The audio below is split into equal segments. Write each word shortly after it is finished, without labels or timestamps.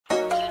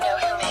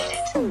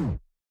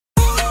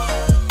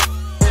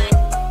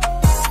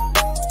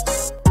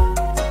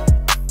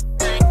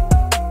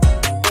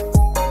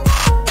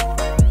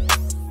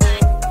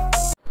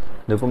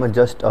देखो मैं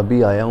जस्ट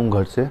अभी आया हूँ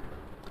घर से,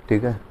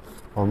 ठीक है,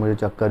 और मुझे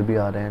चक्कर भी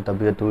आ रहे हैं,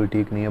 तबीयत थोड़ी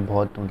ठीक नहीं है,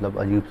 बहुत मतलब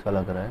अजीब सा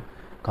लग रहा है,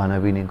 खाना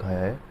भी नहीं खाया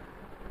है।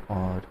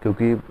 और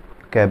क्योंकि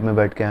कैब में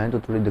बैठ के आए हैं तो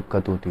थोड़ी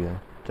दिक्कत होती है,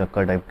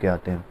 चक्कर टाइप के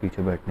आते हैं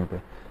पीछे बैठने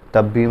पे।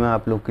 तब भी मैं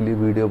आप लोग के लिए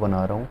वीडियो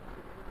बना रहा हूँ।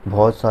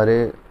 बहुत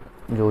सारे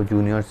जो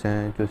जूनियर्स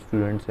हैं, जो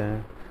स्टूडेंट्स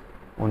हैं,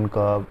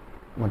 उनका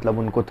मतलब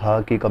उनको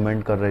था कि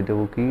कमेंट कर रहे थे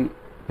वो कि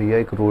भैया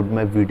एक रोड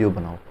मैप वीडियो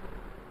बनाओ।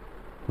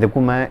 देखो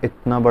मैं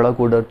इतना बड़ा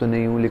कोडर तो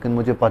नहीं हूँ, लेकिन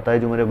मुझे पता है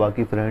जो मेरे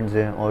बाकी फ्रेंड्स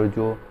हैं और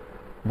जो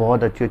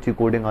बहुत अच्छी अच्छी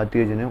कोडिंग आती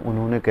है जिन्हें,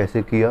 उन्होंने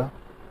कैसे किया,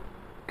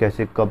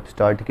 कैसे कब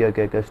स्टार्ट किया,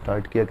 क्या क्या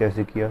स्टार्ट किया,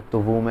 कैसे किया, तो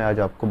वो मैं आज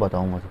आपको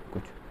बताऊंगा सब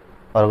कुछ।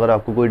 और अगर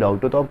आपको कोई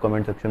डाउट हो तो आप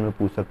कमेंट सेक्शन में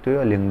पूछ सकते हो,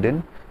 या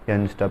लिंक्डइन या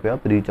इंस्टा पे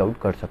आप रीच आउट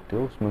कर सकते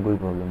हो, उसमें कोई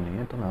प्रॉब्लम नहीं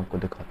है। तो मैं आपको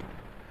दिखाता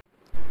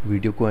हूँ।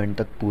 वीडियो को एंड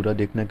तक पूरा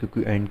देखना,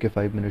 क्योंकि एंड के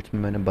 5 मिनट्स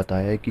में मैंने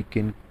बताया है कि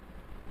किन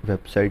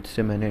वेबसाइट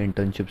से मैंने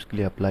इंटर्नशिप्स के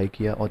लिए अप्लाई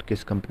किया और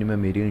किस कंपनी में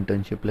मेरी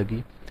इंटर्नशिप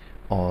लगी।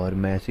 और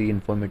मैं ऐसी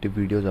इन्फॉर्मेटिव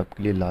वीडियोस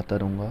आपके लिए लाता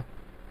रहूँगा।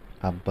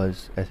 आप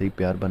बस ऐसे ही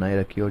प्यार बनाए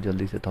रखिए और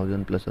जल्दी से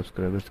 1000+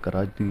 सब्सक्राइबर्स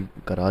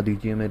करा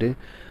दीजिए मेरे।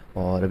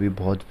 और अभी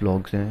बहुत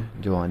व्लॉग्स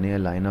हैं जो आने हैं,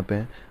 लाइनअप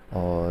हैं,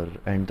 और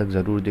एंड तक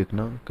ज़रूर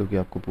देखना क्योंकि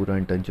आपको पूरा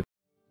इंटर्नशिप।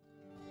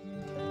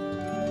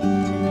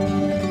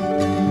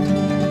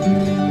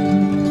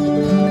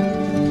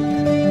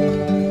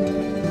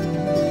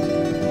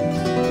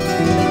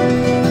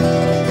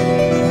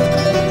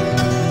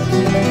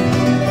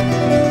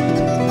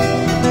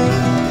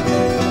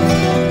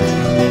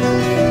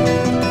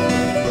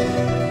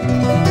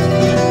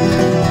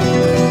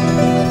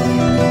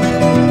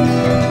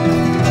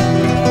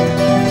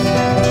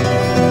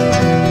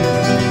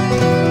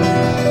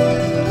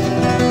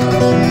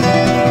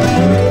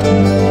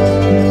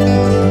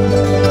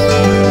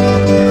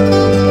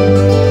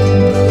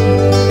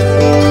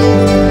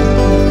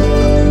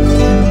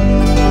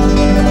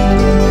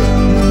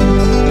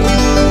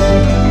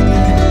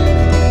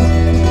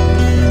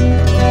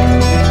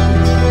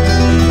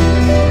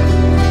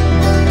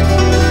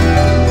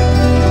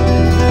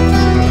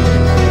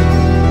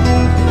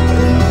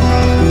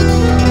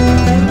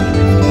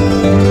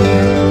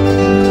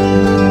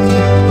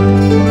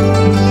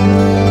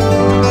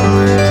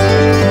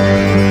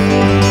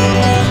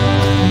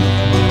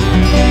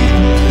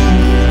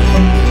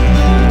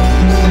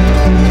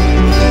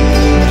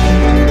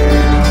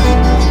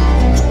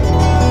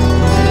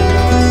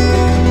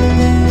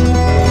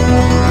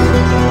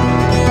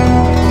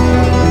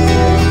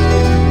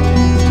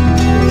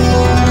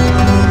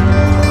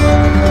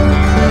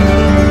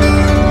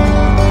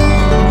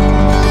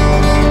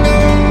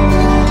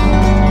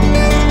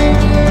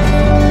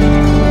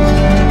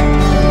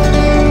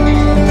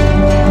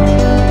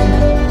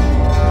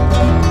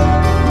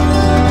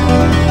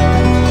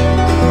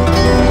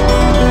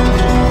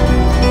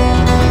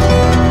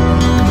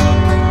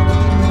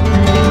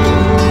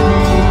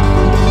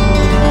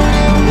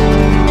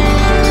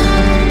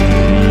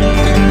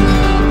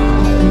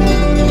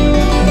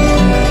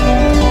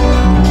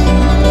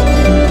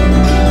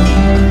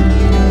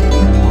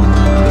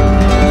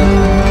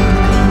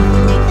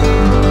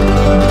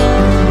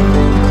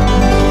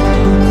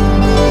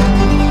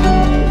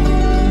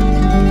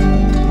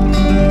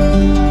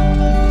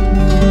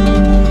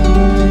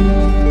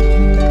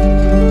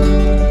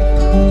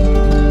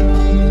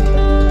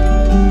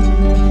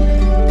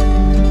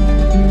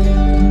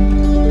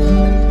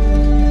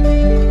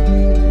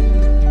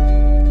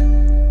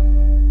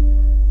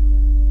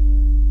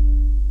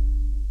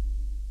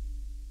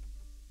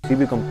 किसी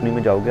भी कंपनी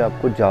में जाओगे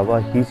आपको जावा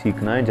ही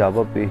सीखना है,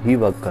 जावा पे ही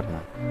वर्क करना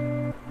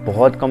है।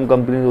 बहुत कम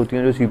कंपनीज होती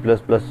हैं जो C++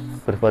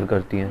 प्रेफर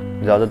करती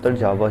हैं, ज़्यादातर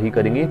जावा ही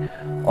करेंगी।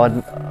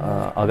 और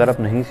अगर आप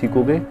नहीं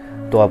सीखोगे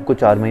तो आपको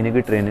 4 महीने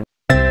की ट्रेनिंग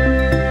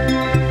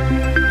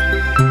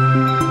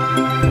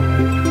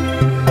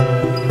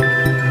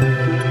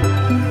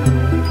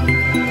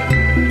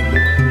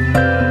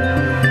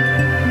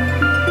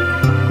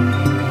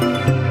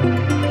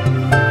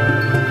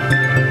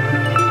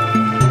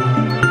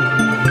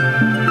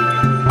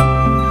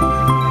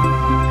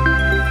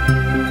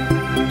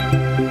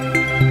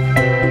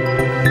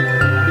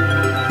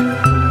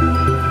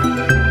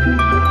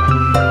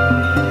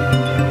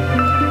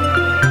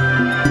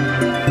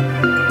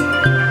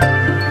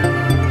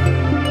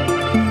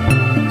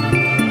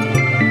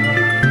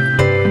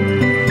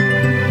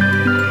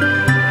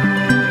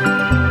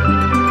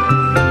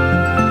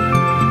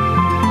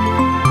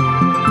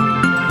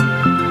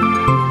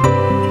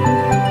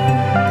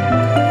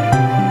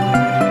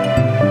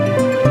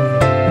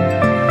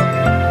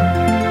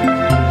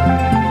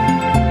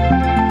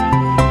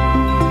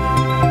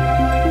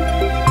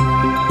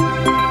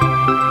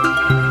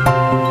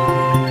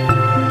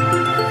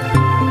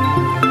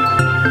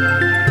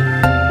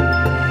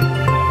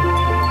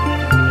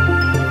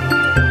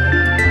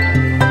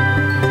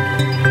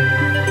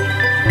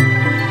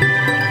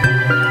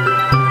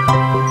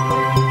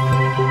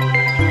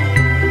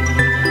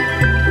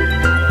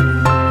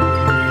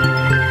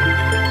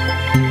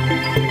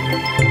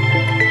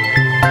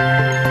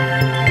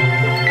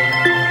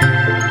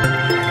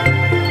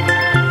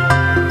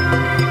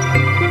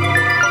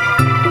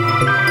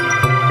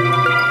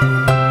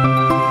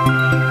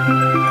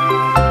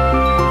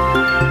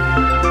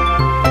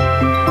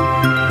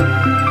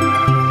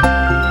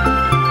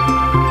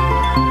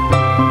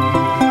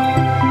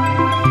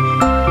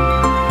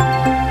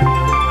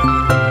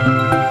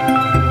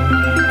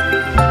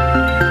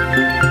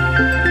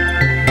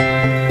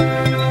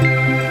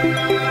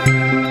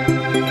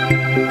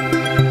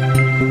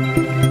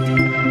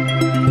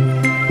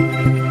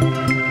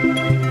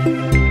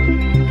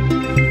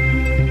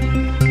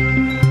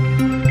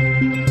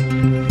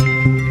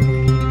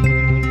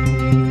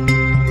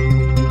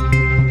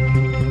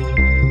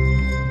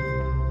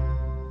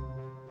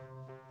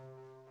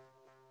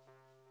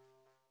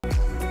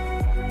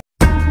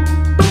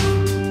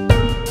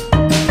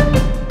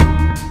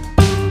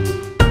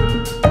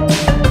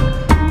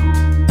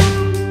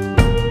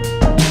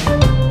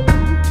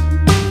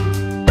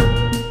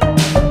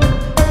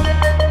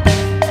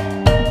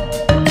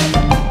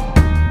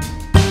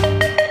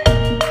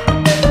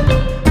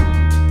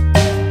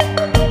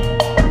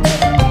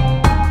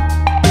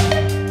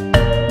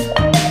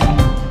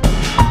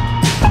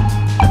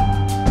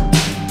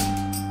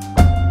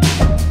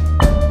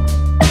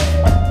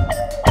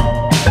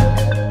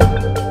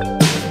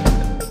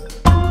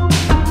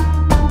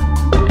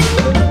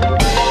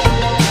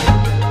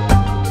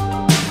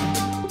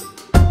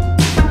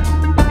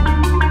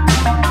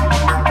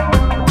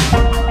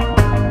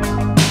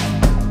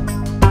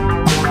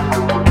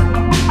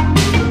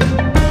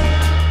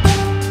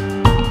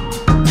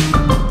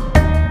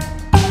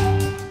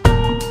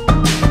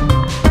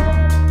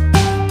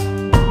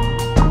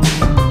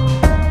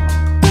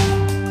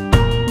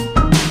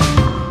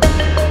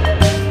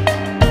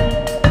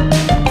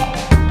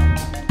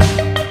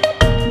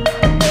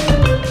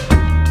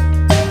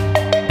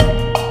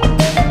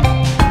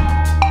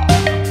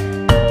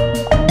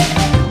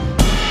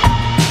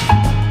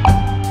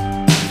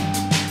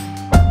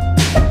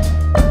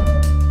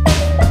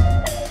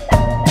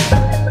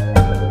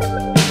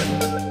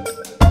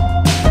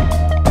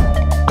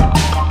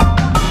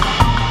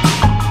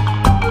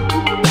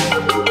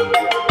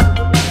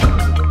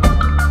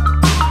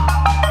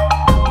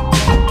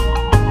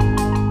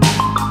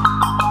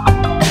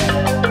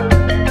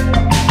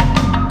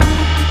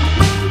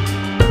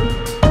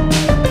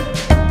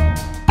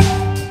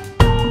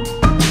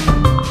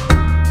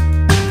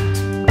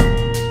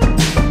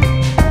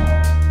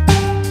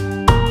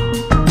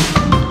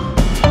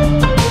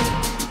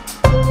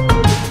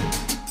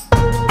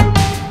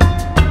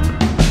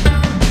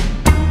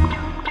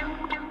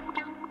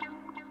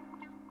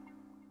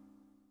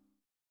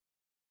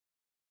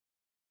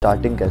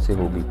स्टार्टिंग कैसे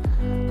होगी।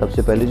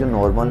 सबसे पहले जो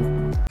नॉर्मल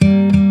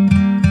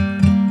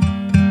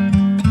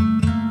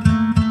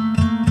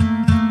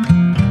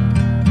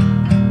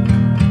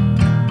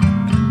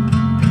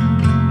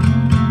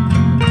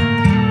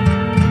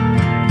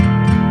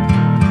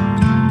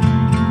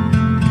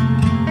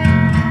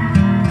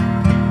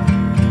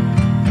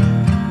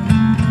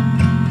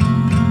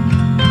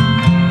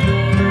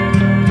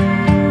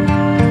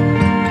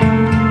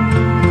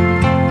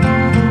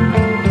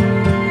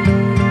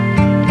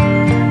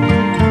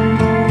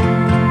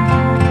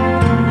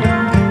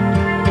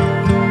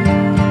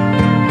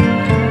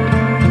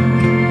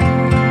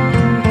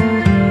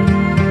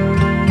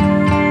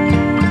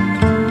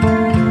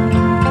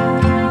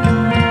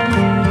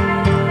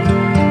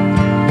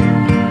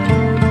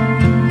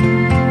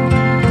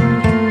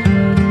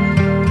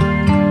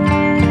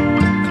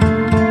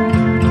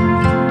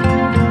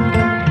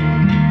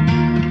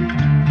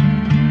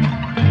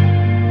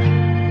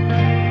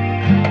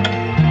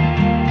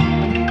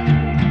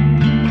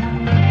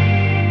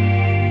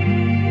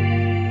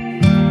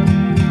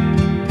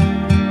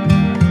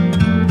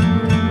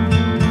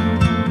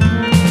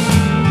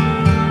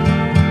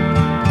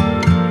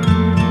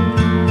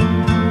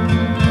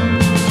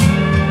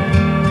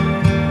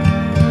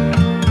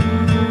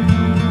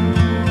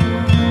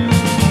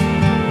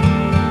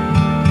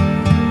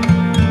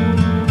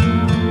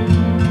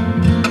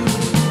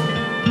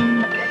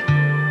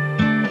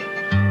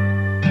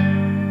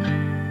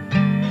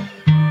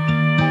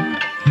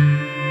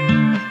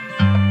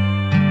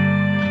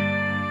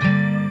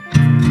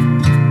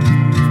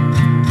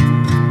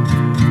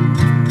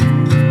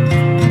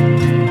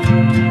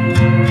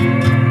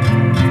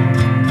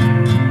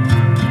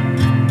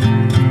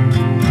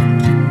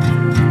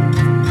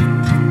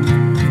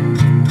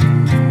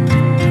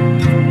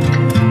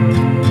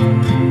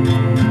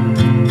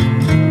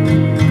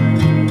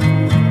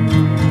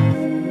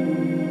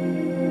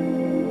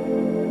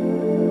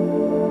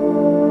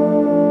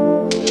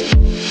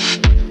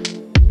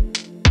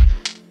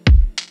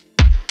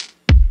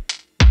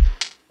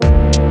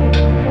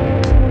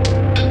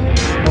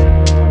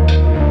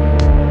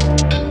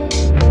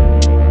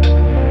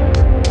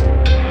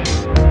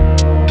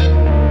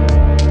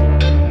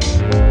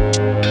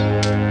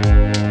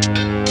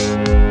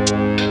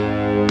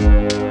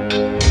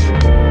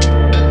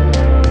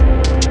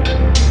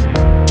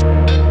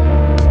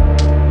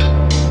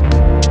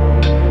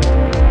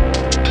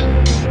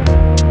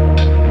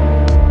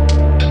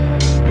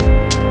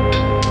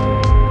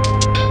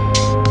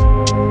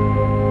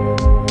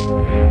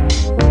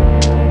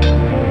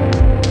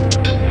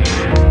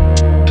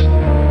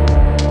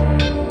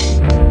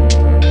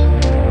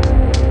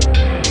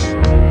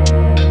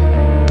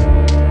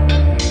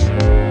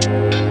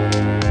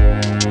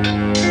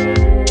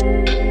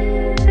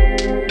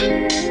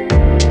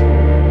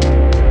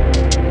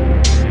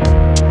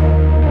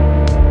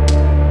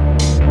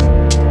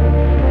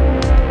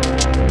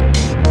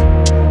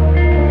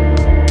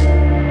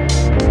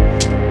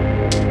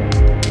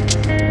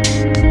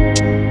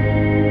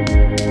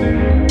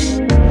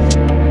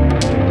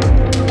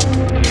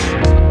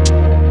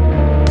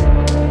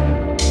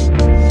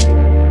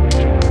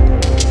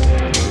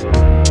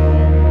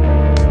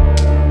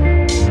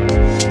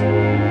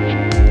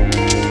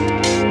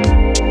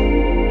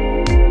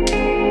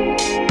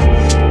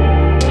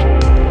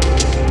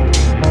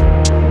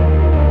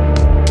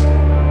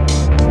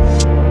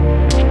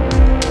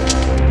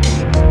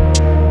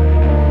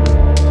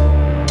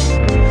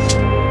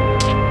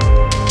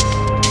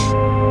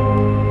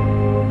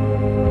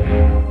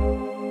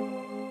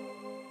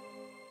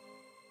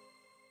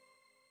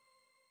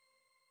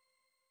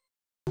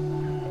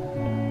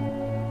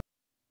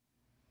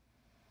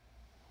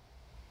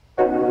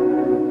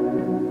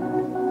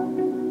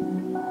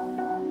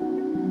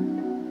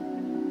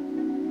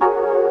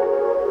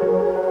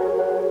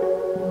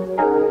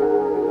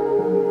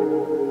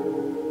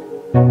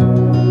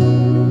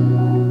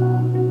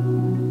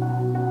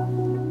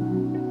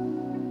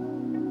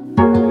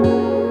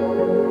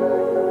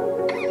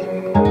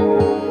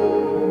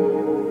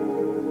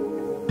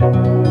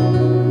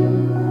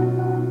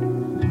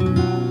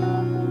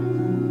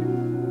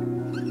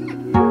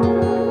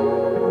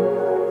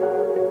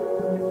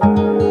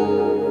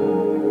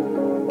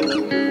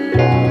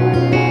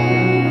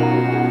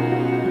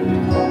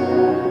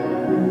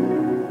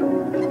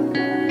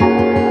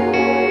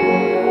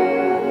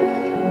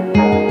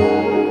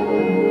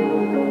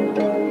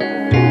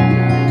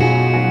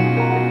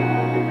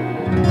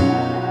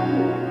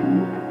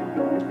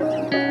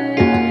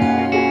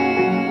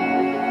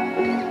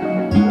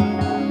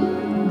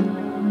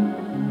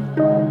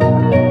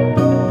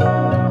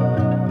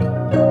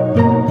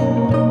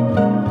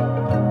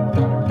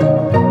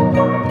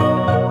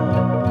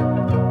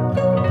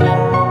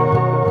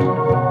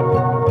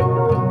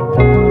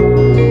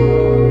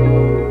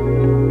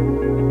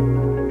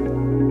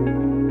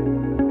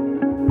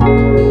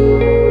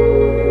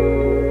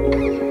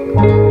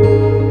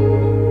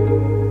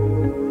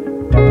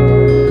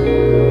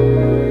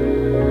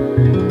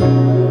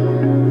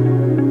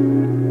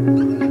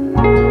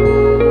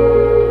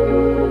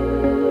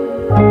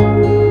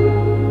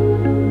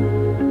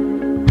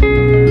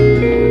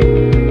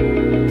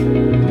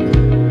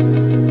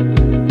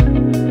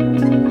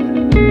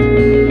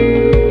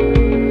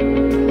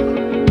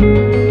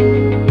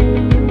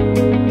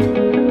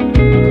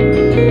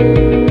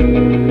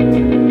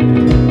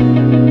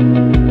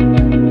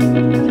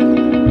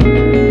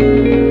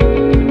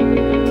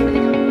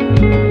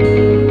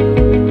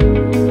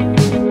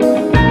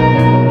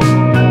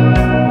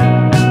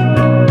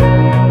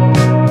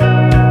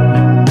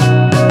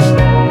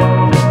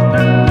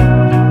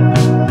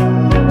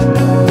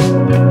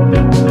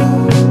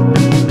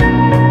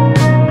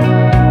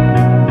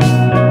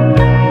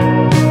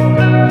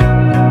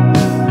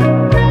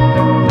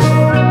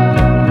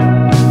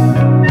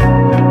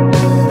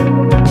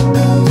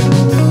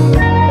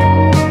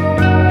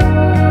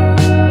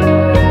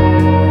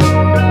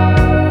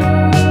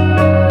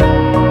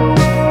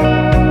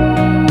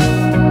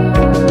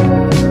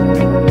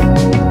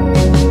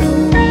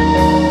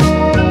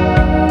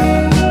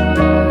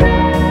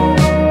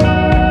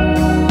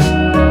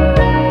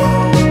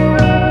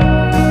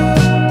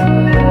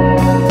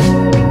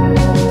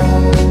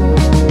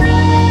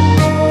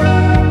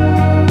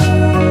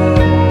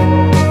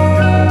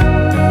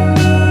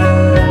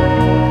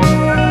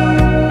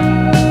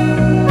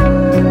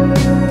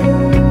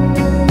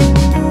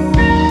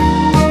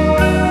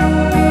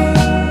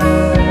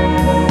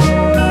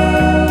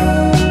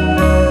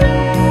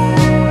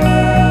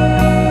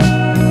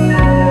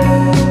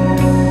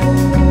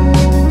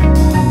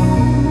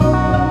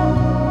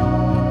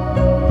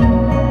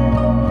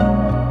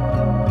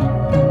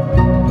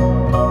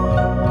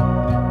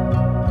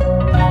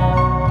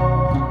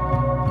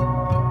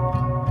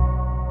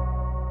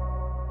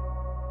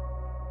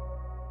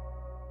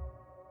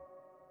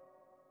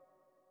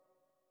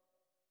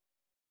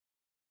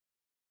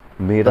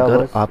मेरा अगर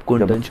बस आपको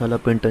जब इंटर्नशाला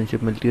पे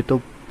इंटर्नशिप मिलती है तो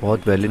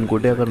बहुत वेल एंड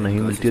गुड है, अगर नहीं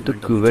मिलती है तो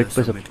क्यूवेट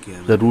पे सब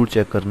ज़रूर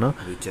चेक करना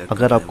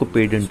अगर आपको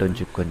पेड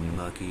इंटर्नशिप करनी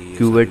है।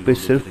 क्यूवेट पे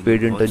सिर्फ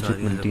पेड इंटर्नशिप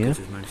मिलती हैं।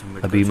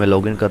 अभी मैं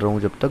लॉगिन कर रहा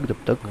हूँ,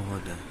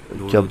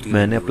 जब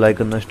मैंने अप्लाई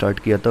करना स्टार्ट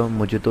किया था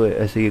मुझे तो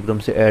ऐसे ही एकदम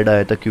से ऐड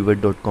आया था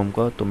qvet.com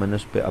का, तो मैंने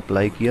उस पर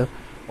अप्लाई किया।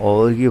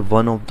 और ये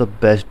one of the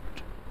best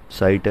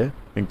site है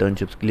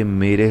इंटर्नशिप्स के लिए,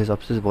 मेरे हिसाब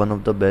से वन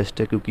ऑफ द बेस्ट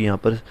है, क्योंकि यहाँ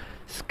पर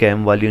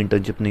स्कैम वाली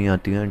इंटर्नशिप नहीं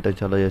आती है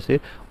इंटर्नशाला जैसे।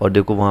 और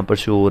देखो वहाँ पर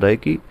शो हो रहा है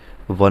कि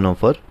वन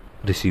ऑफर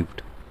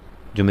रिसीव्ड,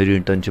 जो मेरी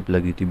इंटर्नशिप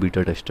लगी थी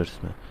बीटा टेस्टर्स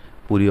में।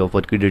 पूरी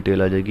ऑफर की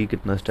डिटेल आ जाएगी,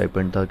 कितना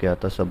स्टाइपेंड था, क्या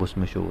था, सब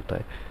उसमें शो होता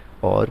है।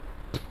 और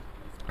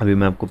अभी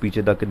मैं आपको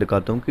पीछे जाके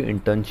दिखाता हूँ कि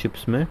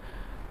इंटर्नशिप्स में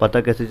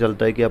पता कैसे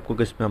चलता है कि आपको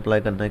किस में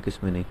अप्लाई करना है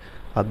किस में नहीं।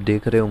 आप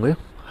देख रहे होंगे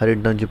हर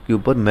इंटर्नशिप के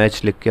ऊपर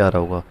मैच लिख के आ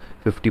रहा होगा,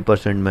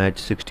 50% मैच,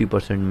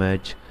 60%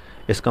 मैच।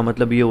 इसका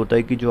मतलब ये होता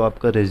है कि जो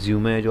आपका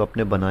रिज्यूमे है जो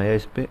आपने बनाया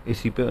इस पे,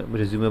 इसी पे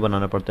रिज्यूमे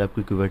बनाना पड़ता है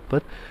आपकी क्यूवेट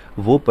पर,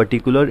 वो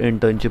पर्टिकुलर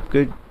इंटर्नशिप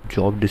के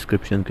जॉब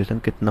डिस्क्रिप्शन के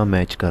संग कितना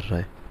मैच कर रहा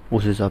है,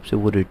 उस हिसाब से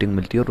वो रेटिंग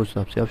मिलती है और उस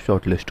हिसाब से आप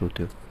शॉर्ट लिस्ट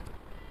होते हो।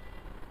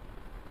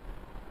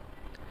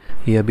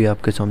 ये अभी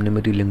आपके सामने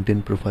मेरी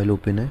लिंक्डइन प्रोफाइल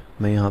ओपन है।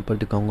 मैं यहाँ पर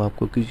दिखाऊंगा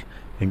आपको कि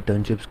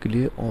इंटर्नशिप्स के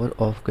लिए और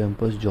ऑफ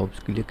कैंपस जॉब्स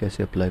के लिए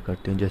कैसे अप्लाई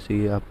करते हैं। जैसे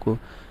ये आपको,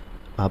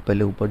 आप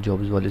पहले ऊपर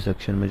जॉब्स वाले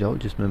सेक्शन में जाओ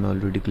जिसमें मैं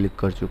ऑलरेडी क्लिक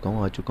कर चुका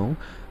हूँ, आ चुका हूँ।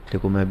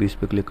 देखो मैं अभी इस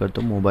पर क्लिक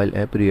करता हूँ, mobile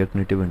app react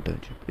native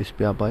internship, इस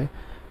पर आप आए,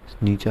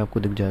 नीचे आपको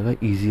दिख जाएगा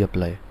ईजी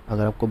अप्लाई।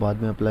 अगर आपको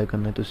बाद में अप्लाई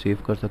करना है तो सेव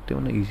कर सकते हो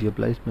ना ईजी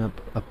अप्लाई। इसमें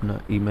आप अपना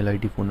ईमेल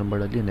आईडी फ़ोन नंबर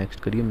डालिए, नेक्स्ट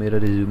करिए। मेरा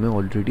रिज्यूमे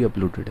ऑलरेडी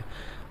अपलोडेड है,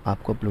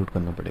 आपको अपलोड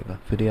करना पड़ेगा।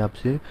 फिर ये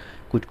आपसे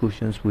कुछ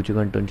क्वेश्चंस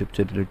पूछेगा इंटर्नशिप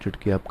से रिलेटेड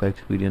कि आपका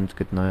एक्सपीरियंस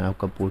कितना है,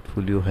 आपका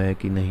पोर्टफोलियो है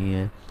कि नहीं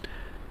है,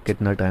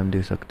 कितना टाइम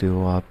दे सकते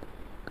हो आप,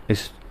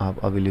 आप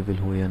अवेलेबल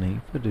हो या नहीं।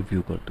 फिर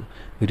रिव्यू कर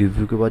दो।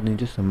 रिव्यू के बाद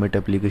नीचे सबमिट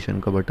एप्लीकेशन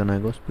का बटन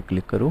आएगा, उस पर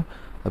क्लिक करो,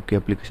 आपकी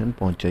एप्लीकेशन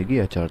पहुंच जाएगी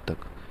एचआर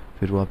तक।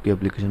 फिर वो आपकी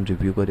एप्लीकेशन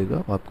रिव्यू करेगा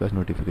और आपके पास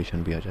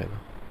नोटिफिकेशन भी आ जाएगा।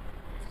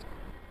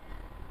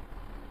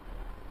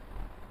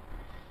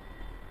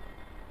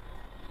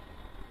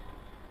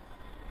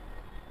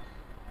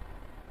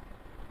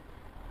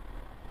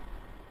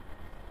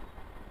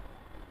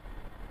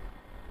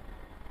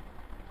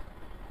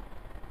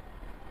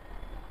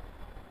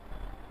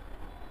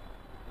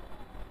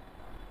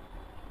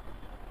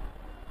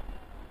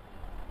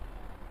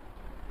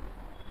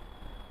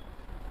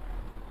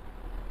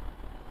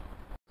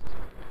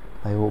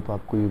 आई होप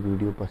आपको ये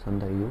वीडियो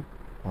पसंद आई हो,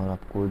 और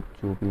आपको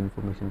जो भी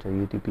इन्फॉर्मेशन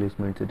चाहिए थी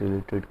प्लेसमेंट से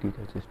रिलेटेड कि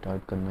कैसे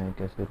स्टार्ट करना है,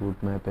 कैसे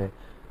रूट मैप है,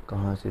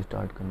 कहाँ से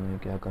स्टार्ट करना है,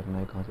 क्या करना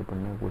है, कहाँ से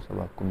पढ़ना है, वो सब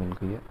आपको मिल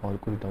गई है। और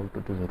कोई डाउट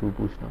हो तो ज़रूर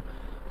पूछना।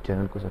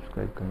 चैनल को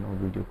सब्सक्राइब करना और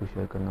वीडियो को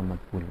शेयर करना मत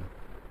भूलना।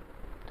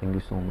 Thank you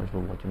so much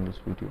for watching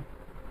this video.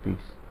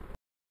 Piece.